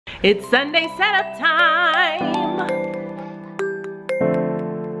It's Sunday setup time.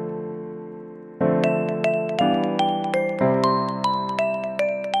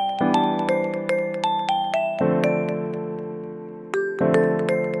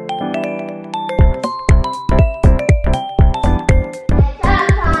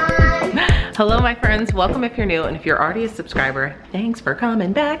 Hello my friends, welcome if you're new, and if you're already a subscriber, thanks for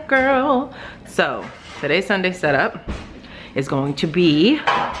coming back, girl. So today's Sunday setup is going to be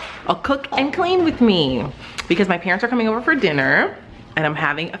a cook and clean with me because my parents are coming over for dinner and I'm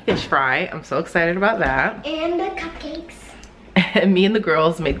having a fish fry. I'm so excited about that. And the cupcakes. And me and the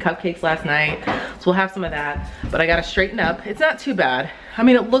girls made cupcakes last night, so we'll have some of that. But I gotta straighten up. It's not too bad. I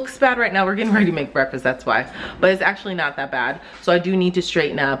mean, it looks bad right now. We're getting ready to make breakfast, that's why. But it's actually not that bad. So I do need to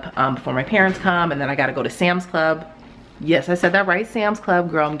straighten up before my parents come, and then I gotta go to Sam's Club. Yes, I said that right, Sam's Club,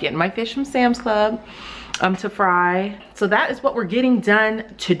 girl. I'm getting my fish from Sam's Club to fry. So that is what we're getting done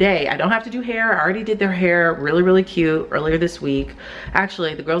today. I don't have to do hair. I already did their hair really, really cute earlier this week.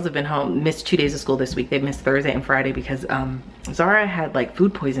 Actually, the girls have been home, missed 2 days of school this week. They missed Thursday and Friday because Zara had like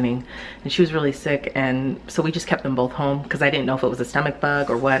food poisoning and she was really sick, and so we just kept them both home because I didn't know if it was a stomach bug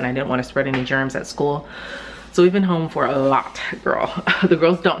or what, and I didn't want to spread any germs at school. So we've been home for a lot, girl. The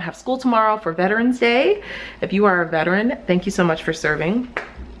girls don't have school tomorrow for Veterans Day. If you are a veteran, thank you so much for serving.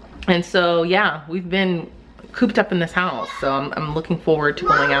 And so yeah, we've been cooped up in this house, so I'm looking forward to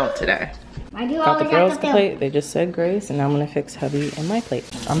going out today. Got the girls' plate. They just said grace, and now I'm gonna fix hubby and my plate.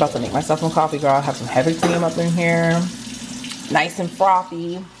 I'm about to make myself some coffee, girl. I have some heavy cream up in here, nice and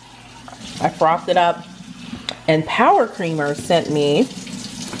frothy. I frothed it up, and Power Creamer sent me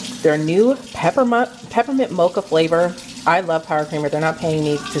their new peppermint mocha flavor. I love Power Creamer. They're not paying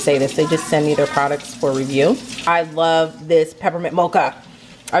me to say this. They just send me their products for review. I love this peppermint mocha.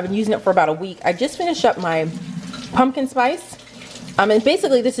 I've been using it for about a week. I just finished up my pumpkin spice. And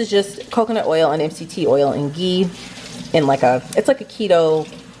basically this is just coconut oil and MCT oil and ghee in like it's like a keto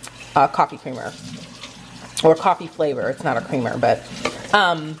coffee creamer or coffee flavor. It's not a creamer, but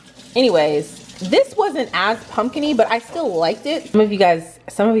anyways, this wasn't as pumpkin-y, but I still liked it. Some of you guys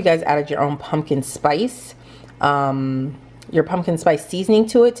added your own pumpkin spice. Your pumpkin spice seasoning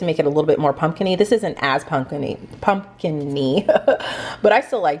to it to make it a little bit more pumpkin-y. This isn't as pumpkin-y, but I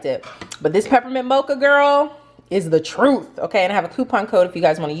still liked it. But this peppermint mocha, girl, is the truth, okay? And I have a coupon code if you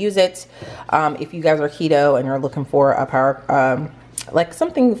guys want to use it. If you guys are keto and you're looking for a power, like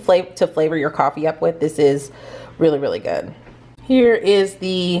something to flavor your coffee up with, this is really, really good. Here is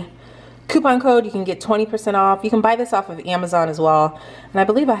the coupon code. You can get 20% off. You can buy this off of Amazon as well. And I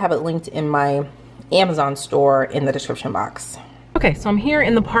believe I have it linked in my Amazon store in the description box. Okay, so I'm here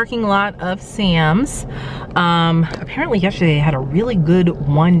in the parking lot of Sam's. Apparently yesterday they had a really good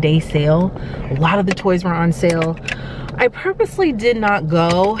one-day sale. A lot of the toys were on sale. I purposely did not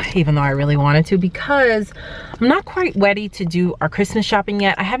go, even though I really wanted to, because I'm not quite ready to do our Christmas shopping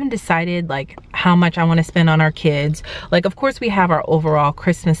yet. I haven't decided like how much I want to spend on our kids. Like, of course we have our overall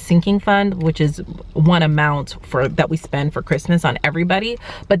Christmas sinking fund, which is one amount that we spend for Christmas on everybody.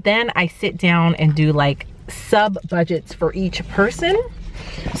 But then I sit down and do like sub budgets for each person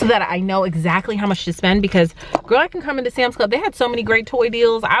so that I know exactly how much to spend, because girl, I can come into Sam's Club. They had so many great toy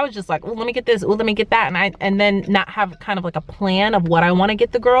deals. I was just like, oh, let me get this, oh, let me get that, and then not have kind of like a plan of what I want to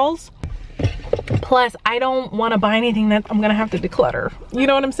get the girls. Plus, I don't want to buy anything that I'm gonna have to declutter. You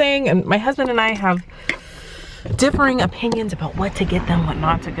know what I'm saying? And my husband and I have differing opinions about what to get them, what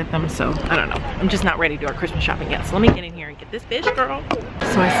not to get them, so I don't know. I'm just not ready to do our Christmas shopping yet, so let me get in here and get this fish, girl.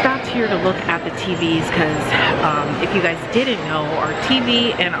 So I stopped here to look at the TVs because if you guys didn't know, our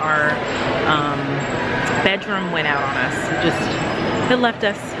TV in our bedroom went out on us. It left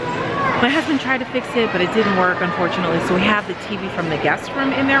us. My husband tried to fix it, but it didn't work, unfortunately. So we have the TV from the guest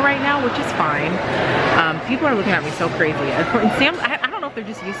room in there right now, which is fine. People are looking at me so crazy. In Sam's, I don't know if they're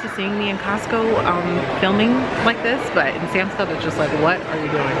just used to seeing me in Costco filming like this, but in Sam's Club, it's just like, what are you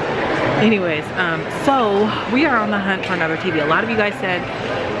doing? Anyways, so we are on the hunt for another TV. A lot of you guys said,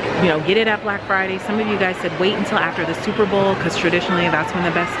 you know, get it at Black Friday. Some of you guys said wait until after the Super Bowl because traditionally that's when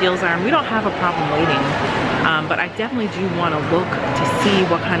the best deals are, and we don't have a problem waiting. But I definitely do want to look to see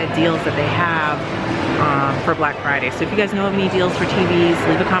what kind of deals that they have for Black Friday. So if you guys know of any deals for TVs,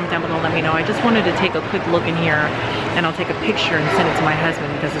 leave a comment down below, let me know. I just wanted to take a quick look in here, and I'll take a picture and send it to my husband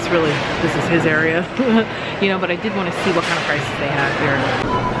because it's really, this is his area. You know, but I did want to see what kind of prices they have here.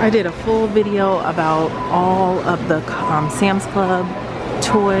 I did a full video about all of the Sam's Club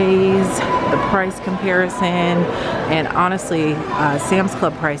toys, the price comparison, and honestly Sam's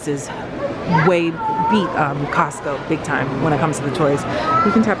Club prices beat Costco big time when it comes to the toys.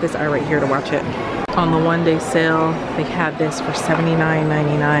 You can tap this eye right here to watch it. On the one-day sale, they had this for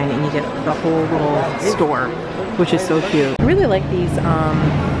 $79.99 and you get the whole little store, which is so cute. I really like these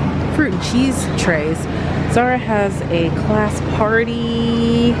fruit and cheese trays. Zara has a class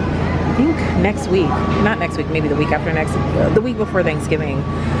party, I think next week. Not next week, maybe the week after next, the week before Thanksgiving.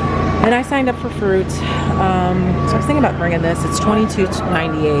 And I signed up for fruit. So I was thinking about bringing this. It's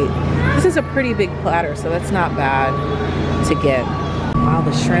 $22.98. This is a pretty big platter, so that's not bad to get. Wow,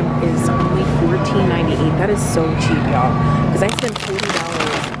 the shrimp is only $14.98. That is so cheap, y'all. Because I spent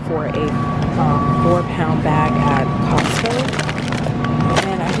 $40 for a 4-pound bag at Costco.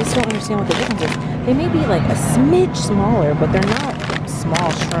 And I just don't understand what the difference is. They may be like a smidge smaller, but they're not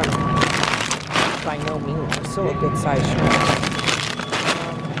small shrimp. By no means. They're still a good sized shrimp.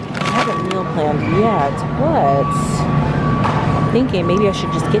 I haven't meal planned yet, but I'm thinking maybe I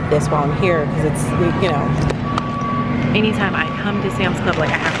should just get this while I'm here because it's, you know, anytime I come to Sam's Club, like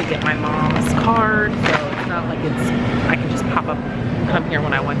I have to get my mom's card, so it's not like I can just pop up and come here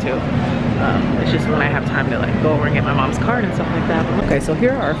when I want to. It's just when I have time to like go over and get my mom's card and stuff like that. Okay, so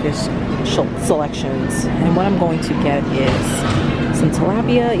here are our fish selections, and what I'm going to get is some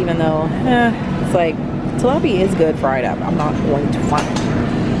tilapia, even though it's like tilapia is good fried up. I'm not going to front it.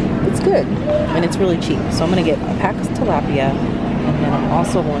 It's good and it's really cheap, so I'm gonna get a pack of tilapia, and then I'm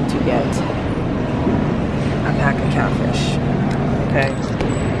also going to get a pack of catfish. Okay,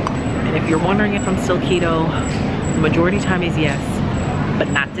 and if you're wondering if I'm still keto, the majority time is yes, but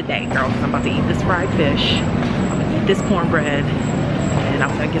not today, girl, because I'm about to eat this fried fish, I'm gonna eat this cornbread, and I'm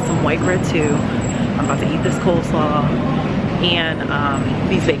gonna get some white bread too. I'm about to eat this coleslaw and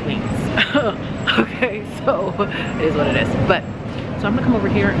these baked beans. Okay, so it is what it is. But so I'm gonna come over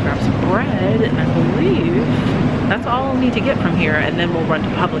here and grab some bread, and I believe that's all I'll need to get from here, and then we'll run to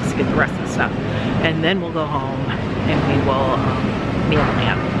Publix to get the rest of the stuff, and then we'll go home and we will meal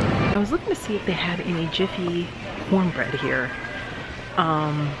plan. I was looking to see if they had any Jiffy cornbread here,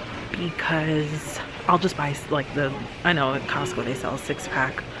 because I'll just buy like I know at Costco they sell a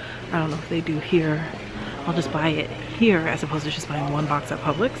 6-pack. I don't know if they do here. I'll just buy it here as opposed to just buying one box at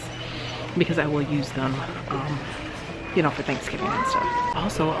Publix, because I will use them you know, for Thanksgiving and stuff.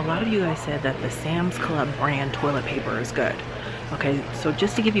 Also, a lot of you guys said that the Sam's Club brand toilet paper is good. Okay, so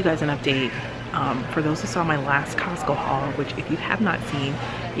just to give you guys an update, for those who saw my last Costco haul, which if you have not seen,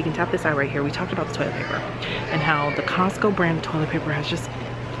 you can tap this eye right here. We talked about the toilet paper and how the Costco brand toilet paper has just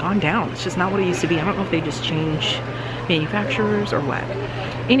gone down. It's just not what it used to be. I don't know if they just changed manufacturers or what.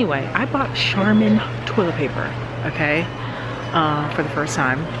 Anyway, I bought Charmin toilet paper, okay, for the first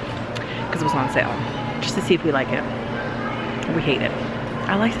time because it was on sale, just to see if we like it. We hate it.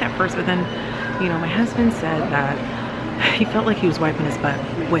 I liked it at first, but then, you know, my husband said that he felt like he was wiping his butt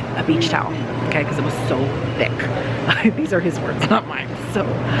with a beach towel, okay, because it was so thick. These are his words, not mine. So,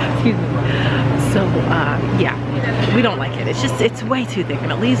 excuse me. So, yeah, we don't like it. It's just, it's way too thick,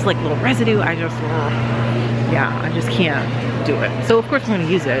 and it leaves like little residue. I just can't do it. So, of course, I'm going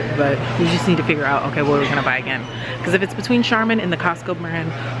to use it, but we just need to figure out, okay, what we're going to buy again. Because if it's between Charmin and the Costco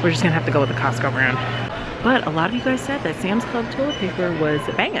brand, we're just going to have to go with the Costco brand. But a lot of you guys said that Sam's Club toilet paper was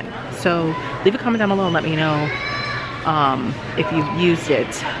banging. So leave a comment down below and let me know if you've used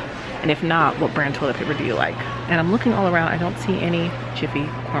it. And if not, what brand toilet paper do you like? And I'm looking all around. I don't see any Jiffy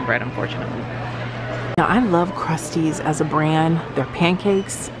cornbread, unfortunately. Now, I love Krusteaz as a brand. Their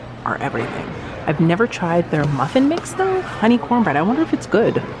pancakes are everything. I've never tried their muffin mix though. Honey cornbread. I wonder if it's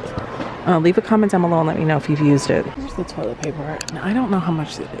good. Leave a comment down below and let me know if you've used it. Here's the toilet paper. Now, I don't know how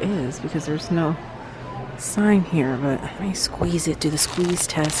much it is because there's no sign here, but let me squeeze it, do the squeeze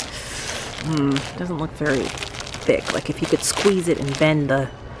test. Doesn't look very thick. Like if you could squeeze it and bend the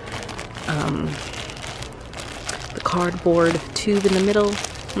cardboard tube in the middle.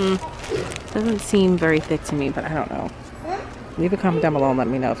 Doesn't seem very thick to me, but I don't know. Leave a comment down below and let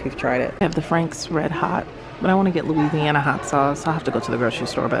me know if you've tried it. I have the Frank's Red Hot, but I want to get Louisiana hot sauce. I'll have to go to the grocery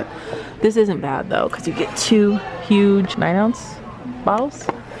store, but this isn't bad though, because you get 2 huge 9-ounce bottles.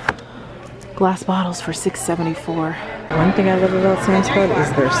 Glass bottles for $6.74. One thing I love about Sam's Club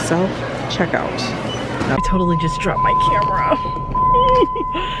is their self-checkout. I totally just dropped my camera.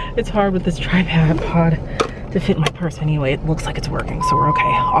 It's hard with this tripod to fit in my purse. Anyway, it looks like it's working, so we're okay.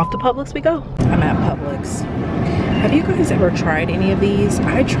 Off to Publix we go. I'm at Publix. Have you guys ever tried any of these?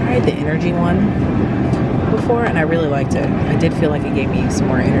 I tried the energy one before and I really liked it. I did feel like it gave me some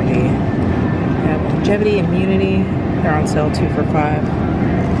more energy. I have longevity, immunity. They're on sale 2 for $5.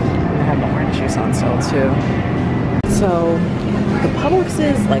 I have more orange juice on sale too. So the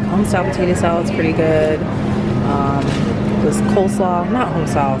Publix's like homestyle potato salad's pretty good. This coleslaw, not home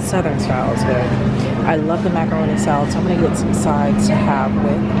style, southern style is good. I love the macaroni salad, so I'm gonna get some sides to have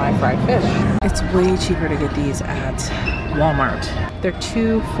with my fried fish. It's way cheaper to get these at Walmart. They're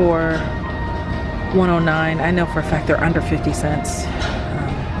 2 for $1.09. I know for a fact they're under 50 cents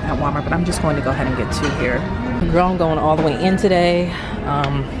at Walmart, but I'm just going to go ahead and get 2 here. Girl, I'm going all the way in today.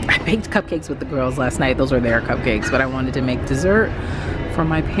 I baked cupcakes with the girls last night. Those were their cupcakes, but I wanted to make dessert for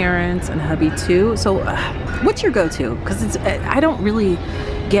my parents and hubby too. So what's your go-to? Because I don't really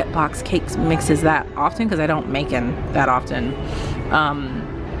get box cakes mixes that often because I don't make them that often.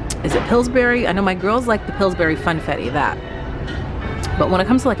 Is it Pillsbury? I know my girls like the Pillsbury Funfetti, that. But when it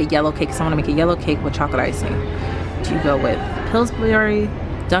comes to like a yellow cake, so I want to make a yellow cake with chocolate icing. Do you go with Pillsbury,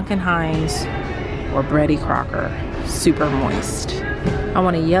 Duncan Hines, or Betty Crocker Super Moist? I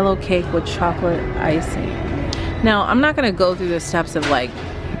want a yellow cake with chocolate icing. Now, I'm not gonna go through the steps of like,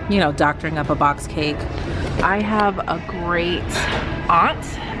 you know, doctoring up a box cake. I have a great aunt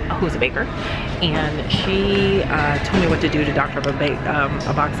who's a baker, and she told me what to do to doctor up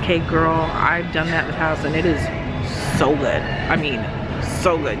a box cake. Girl, I've done that in the past and it is so good. I mean,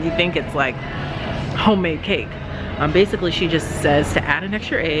 so good. You think it's like homemade cake. Basically, she just says to add an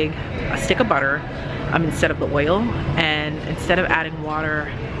extra egg, a stick of butter, instead of the oil, and instead of adding water,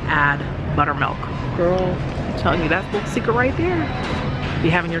 add buttermilk. Girl, I'm telling you, that's the secret right there. Be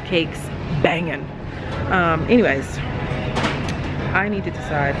having your cakes banging. Anyways, I need to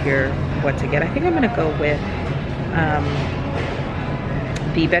decide here what to get. I think I'm gonna go with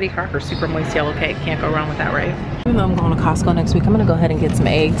the Betty Crocker Super Moist Yellow Cake. Can't go wrong with that, right? Even though I'm going to Costco next week, I'm gonna go ahead and get some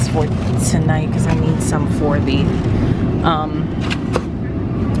eggs for tonight because I need some for the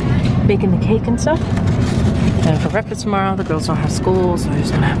baking the cake and stuff. And for breakfast tomorrow, the girls don't have school, so they're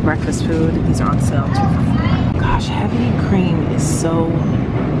just gonna have breakfast food. These are on sale too. Gosh, heavy cream is so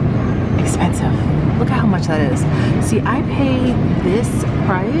expensive. Look at how much that is. See, I paid this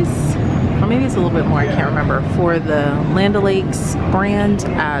price, or maybe it's a little bit more, I can't remember, for the Land O'Lakes brand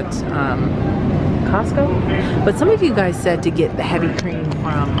at Costco. But some of you guys said to get the heavy cream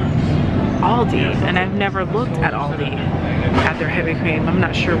from Aldi, and I've never looked at Aldi at their heavy cream. I'm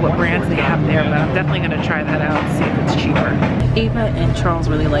not sure what brands they have there, but I'm definitely gonna try that out and see if it's cheaper. Ava and Charles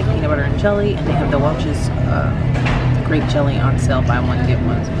really like peanut butter and jelly, and they have the Welch's grape jelly on sale, buy one get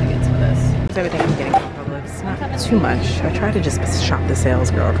one, so I'm gonna get some of this. That's everything I'm getting from Publix, not too much. I try to just shop the sales,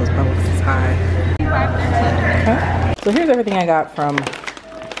 girl, because Publix is high. Okay. So here's everything I got from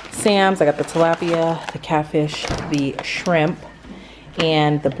Sam's. I got the tilapia, the catfish, the shrimp,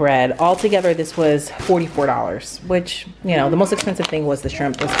 and the bread. All together, this was $44, which, you know, the most expensive thing was the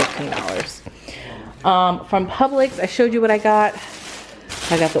shrimp, was $15. From Publix, I showed you what I got.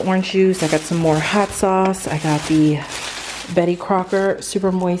 I got the orange juice, I got some more hot sauce, I got the Betty Crocker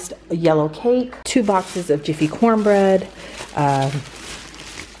Super Moist Yellow Cake, 2 boxes of Jiffy cornbread,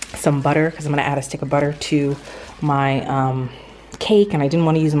 some butter, because I'm gonna add a stick of butter to my cake, and I didn't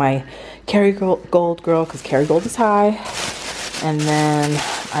want to use my Kerrygold, girl, because Kerrygold is high. And then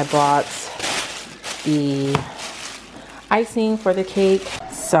I bought the icing for the cake,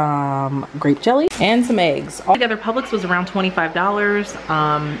 some grape jelly, and some eggs. Altogether, Publix was around $25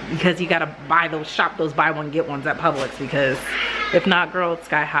 because you gotta shop those buy one get ones at Publix, because if not, girl, it's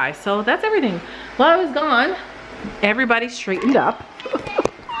sky high. So that's everything. While I was gone, everybody straightened up,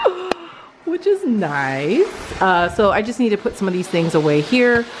 which is nice. So I just need to put some of these things away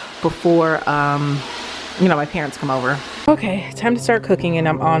here before you know, my parents come over. Okay, time to start cooking, and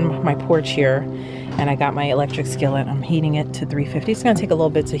I'm on my porch here, and I got my electric skillet. I'm heating it to 350. It's gonna take a little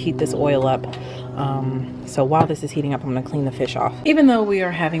bit to heat this oil up. So while this is heating up, I'm gonna clean the fish off. Even though we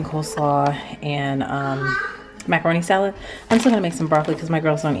are having coleslaw and macaroni salad, I'm still gonna make some broccoli because my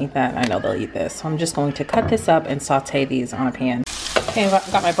girls don't eat that, and I know they'll eat this. So I'm just going to cut this up and saute these on a pan. Okay,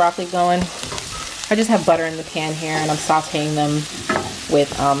 I've got my broccoli going. I just have butter in the pan here, and I'm sauteing them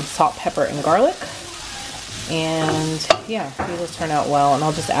with salt, pepper, and garlic. And yeah, these turn out well, and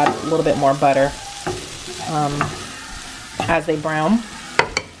I'll just add a little bit more butter as they brown.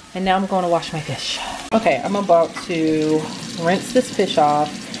 And now I'm going to wash my fish. Okay, I'm about to rinse this fish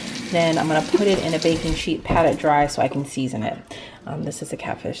off. Then I'm gonna put it in a baking sheet, pat it dry so I can season it. This is the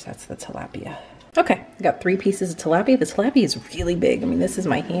catfish, that's the tilapia. Okay, I got 3 pieces of tilapia. The tilapia is really big. I mean, this is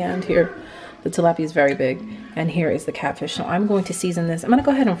my hand here. The tilapia is very big. And here is the catfish. So I'm going to season this. I'm gonna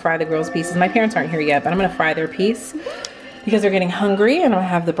go ahead and fry the girls' pieces. My parents aren't here yet, but I'm gonna fry their piece because they're getting hungry, and I'm gonna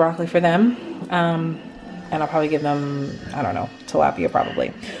have the broccoli for them. And I'll probably give them, I don't know, tilapia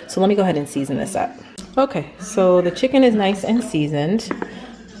probably. So let me go ahead and season this up. Okay, so the chicken is nice and seasoned.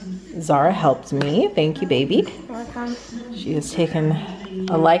 Zara helped me. Thank you, baby. Welcome. She has taken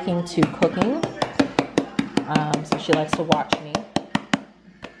a liking to cooking. So she likes to watch me.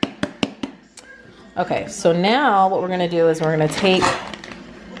 Okay, so now what we're gonna do is we're gonna take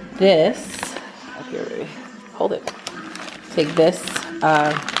this, up here, baby. Hold it. Take this,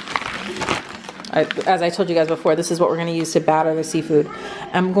 as I told you guys before, this is what we're gonna use to batter the seafood.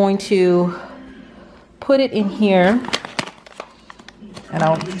 I'm going to put it in here, and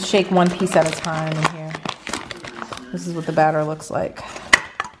I'll shake one piece at a time in here. This is what the batter looks like.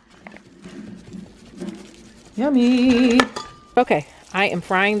 Yummy. Okay, I am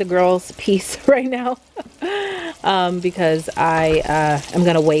frying the girls' piece right now because I am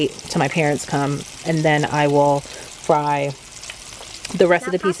gonna wait till my parents come, and then I will fry the rest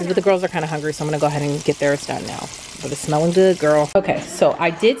of the pieces. But the girls are kind of hungry, so I'm gonna go ahead and get theirs done now. But it's smelling good, girl. Okay, so I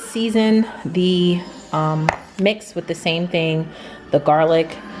did season the mix with the same thing: the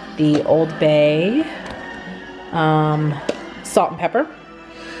garlic, the Old Bay, salt and pepper.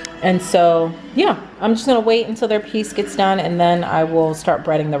 And so, yeah, I'm just gonna wait until their piece gets done, and then I will start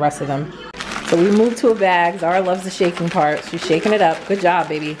breading the rest of them. So we moved to a bag. Zara loves the shaking part. She's shaking it up. Good job,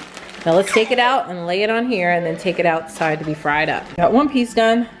 baby. Now let's take it out and lay it on here, and then take it outside to be fried up. Got one piece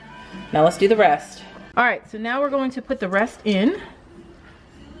done. Now let's do the rest. All right, so now we're going to put the rest in.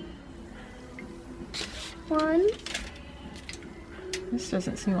 One. This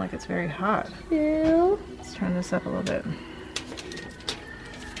doesn't seem like it's very hot. Two. Let's turn this up a little bit.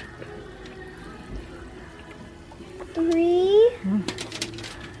 Three.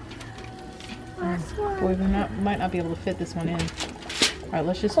 Last one. Boy, we might not be able to fit this one in. All right,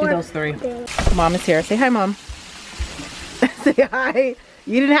 let's just do those three. Mom is here. Say hi, Mom. Say hi.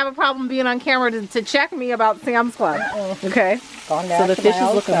 You didn't have a problem being on camera to check me about Sam's Club. Okay. So the fish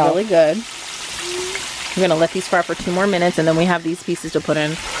is looking really good. We're gonna let these fry for 2 more minutes, and then we have these pieces to put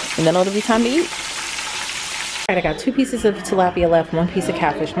in, and then it'll be time to eat. All right, I got 2 pieces of tilapia left, 1 piece of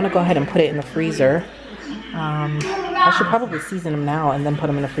catfish. I'm gonna go ahead and put it in the freezer. I should probably season them now and then put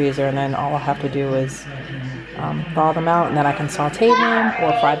them in the freezer, and then all I'll have to do is thaw them out, and then I can saute them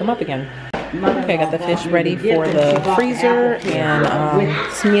or fry them up again. Okay, I got the fish ready for the freezer, and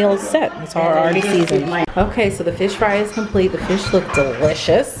this meal's set. It's already seasoned. Okay, so the fish fry is complete. The fish look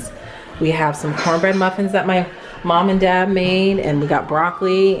delicious. We have some cornbread muffins that my mom and dad made, and we got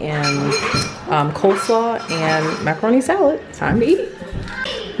broccoli and coleslaw and macaroni salad. Time to eat.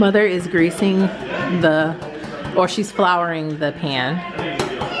 Mother is greasing she's flouring the pan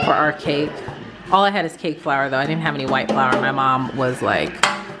for our cake. All I had is cake flour though. I didn't have any white flour. My mom was like,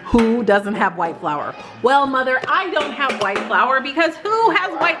 who doesn't have white flour? Well, Mother, I don't have white flour because who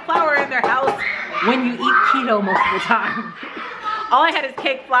has white flour in their house when you eat keto most of the time? All I had is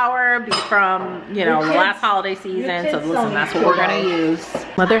cake flour from, you know, the last holiday season. So listen, that's what we're gonna use.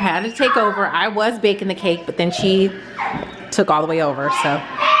 Mother had to take over. I was baking the cake, but then she took all the way over. So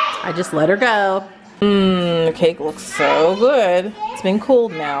I just let her go. The cake looks so good. It's been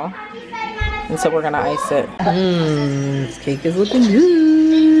cooled now. And so we're gonna ice it. This cake is looking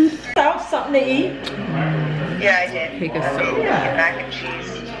good. Found something to eat? Yeah, I did. Cake is so good. Mac and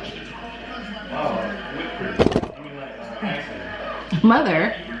cheese.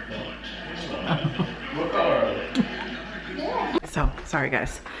 Mother. So, sorry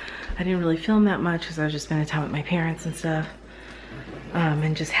guys. I didn't really film that much because I was just spending time with my parents and stuff.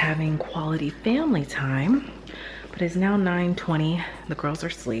 And just having quality family time. But it's now 9:20. The girls are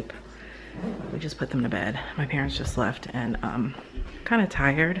asleep. We just put them to bed. My parents just left, and kind of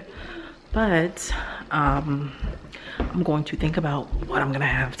tired. But I'm going to think about what I'm gonna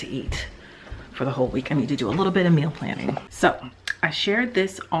have to eat for the whole week. I need to do a little bit of meal planning. So I shared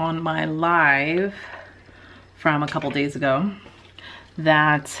this on my live from a couple days ago,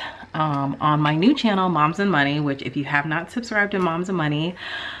 that on my new channel, Moms and Money, which if you have not subscribed to Moms and Money,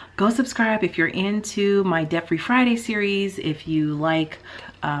 go subscribe. If you're into my Debt Free Friday series, if you like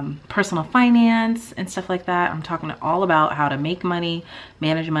personal finance and stuff like that, I'm talking all about how to make money,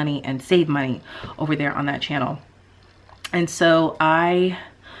 manage money, and save money over there on that channel. And so I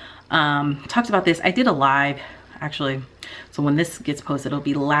talked about this. I did a live, actually. So when this gets posted, it'll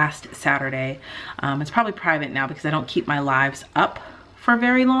be last Saturday. It's probably private now because I don't keep my lives up for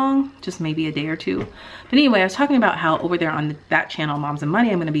very long, just maybe a day or 2. But anyway, I was talking about how over there on that channel, Moms and Money,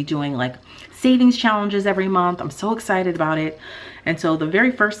 I'm gonna be doing like savings challenges every month. I'm so excited about it. And so the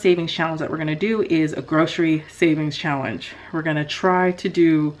very first savings challenge that we're gonna do is a grocery savings challenge. We're gonna try to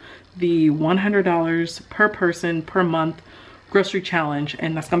do the $100 per person per month grocery challenge.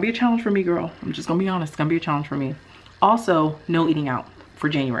 And that's gonna be a challenge for me, girl. I'm just gonna be honest, it's gonna be a challenge for me. Also, no eating out for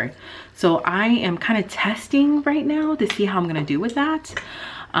January. So I am kind of testing right now to see how I'm gonna do with that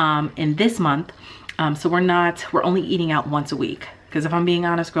in this month. So we're only eating out once a week. Because if I'm being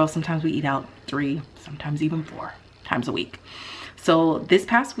honest, girls, sometimes we eat out 3, sometimes even 4 times a week. So this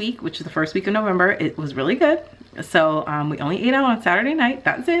past week, which is the first week of November, it was really good. So we only ate out on Saturday night.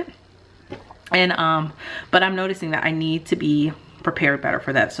 That's it. And but I'm noticing that I need to be prepared better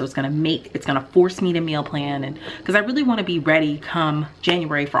for that. So it's gonna force me to meal plan, and because I really want to be ready come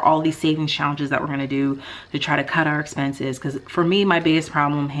January for all these savings challenges that we're gonna do to try to cut our expenses. Because for me, my biggest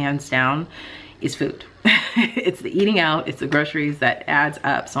problem, hands down, is food. It's the eating out, it's the groceries that adds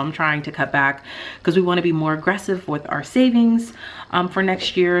up. So I'm trying to cut back because we want to be more aggressive with our savings for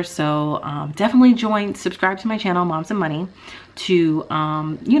next year. So definitely subscribe to my channel, Moms and Money, to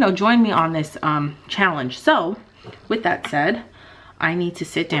you know, join me on this challenge. So with that said, I need to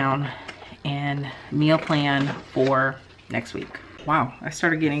sit down and meal plan for next week. Wow, I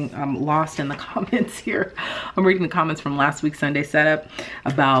started getting lost in the comments here. I'm reading the comments from last week's Sunday setup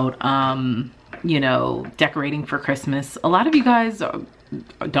about you know, decorating for Christmas. A lot of you guys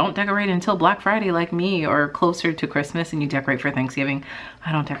don't decorate until Black Friday like me, or closer to Christmas, and you decorate for Thanksgiving.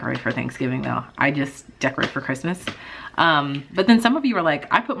 I don't decorate for Thanksgiving though. I just decorate for Christmas. But then some of you are like,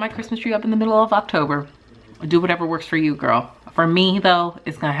 I put my Christmas tree up in the middle of October. Do whatever works for you, girl. For me though,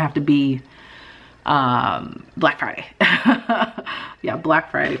 it's gonna have to be Black Friday. Yeah, Black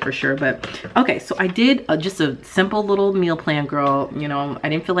Friday for sure. But okay, so I did just a simple little meal plan, girl. You know, I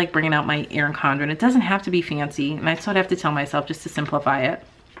didn't feel like bringing out my Erin Condren. It doesn't have to be fancy, and I sort of have to tell myself just to simplify it.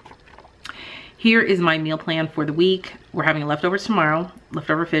 Here is my meal plan for the week. We're having leftovers tomorrow,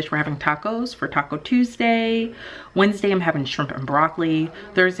 leftover fish. We're having tacos for Taco Tuesday. Wednesday, I'm having shrimp and broccoli.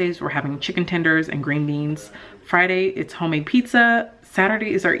 Thursdays, we're having chicken tenders and green beans. Friday, it's homemade pizza.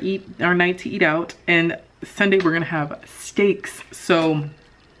 Saturday is our night to eat out. And Sunday, we're gonna have steaks. So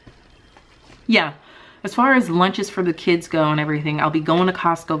yeah, as far as lunches for the kids go and everything, I'll be going to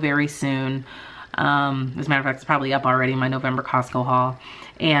Costco very soon. As a matter of fact, it's probably up already, my November Costco haul.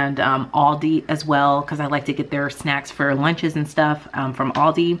 And Aldi as well, because I like to get their snacks for lunches and stuff from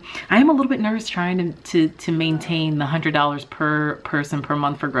Aldi. I am a little bit nervous trying to maintain the $100 per person per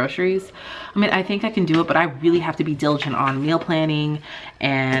month for groceries. I mean, I think I can do it, but I really have to be diligent on meal planning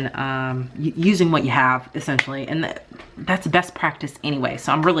and using what you have, essentially. And that's best practice anyway,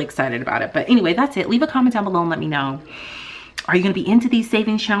 so I'm really excited about it. But anyway, that's it. Leave a comment down below and let me know. Are you going to be into these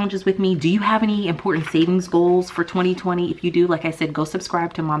savings challenges with me? Do you have any important savings goals for 2020? If you do, like I said, go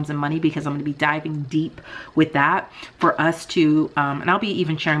subscribe to Moms and Money, because I'm going to be diving deep with that for us to, and I'll be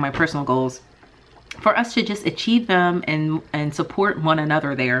even sharing my personal goals for us to just achieve them and support one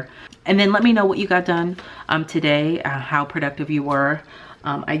another there. And then let me know what you got done today, how productive you were.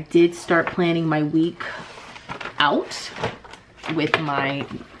 I did start planning my week out with my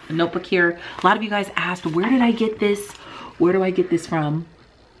notebook here. A lot of you guys asked, where did I get this? Where do I get this from?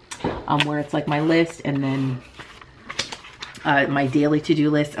 Where it's like my list and then my daily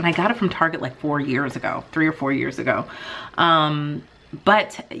to-do list. And I got it from Target like 3 or 4 years ago.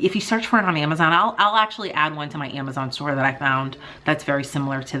 But if you search for it on Amazon, I'll actually add one to my Amazon store that I found that's very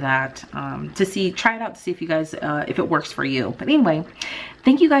similar to that, try it out to see if you guys, if it works for you. But anyway,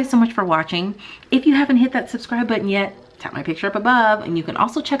 thank you guys so much for watching. If you haven't hit that subscribe button yet, tap my picture up above, and you can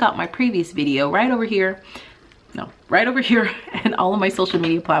also check out my previous video right over here. No, right over here, and all of my social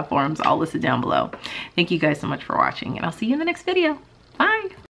media platforms, all listed down below. Thank you guys so much for watching, and I'll see you in the next video. Bye.